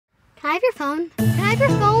Can I have your phone? Can I have your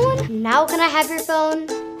phone? Now can I have your phone?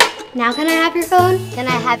 Now can I have your phone? Can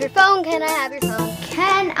I have your phone? Can I have your phone?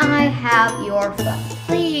 Can I have your phone?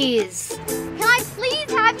 Please. Can I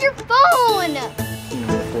please have your phone? 15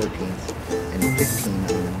 on the 14th and 15 on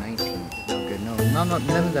the 19th. No good. No, none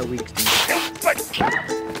of that week's things.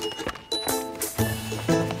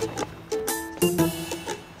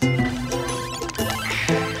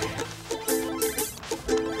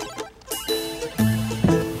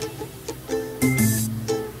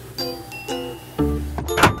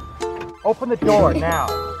 Open the door now.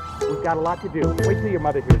 We've got a lot to do. Wait till your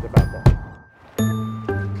mother hears about that.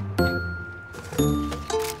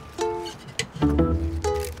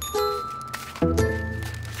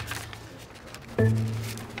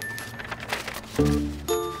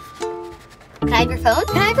 Can I have your phone?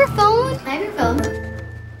 Can I have your phone? Can I have your phone?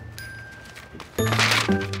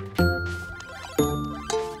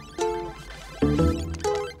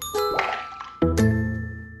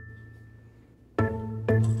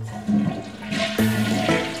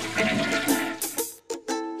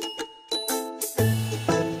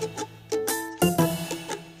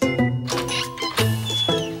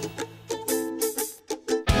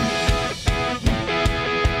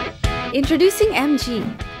 Introducing MG,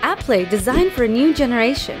 app play designed for a new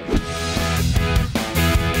generation.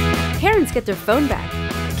 Parents get their phone back.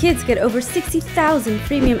 Kids get over 60,000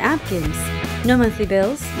 premium app games. No monthly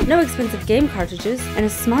bills, no expensive game cartridges, and a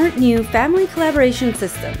smart new family collaboration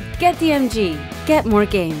system. Get the MG, get more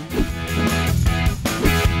game.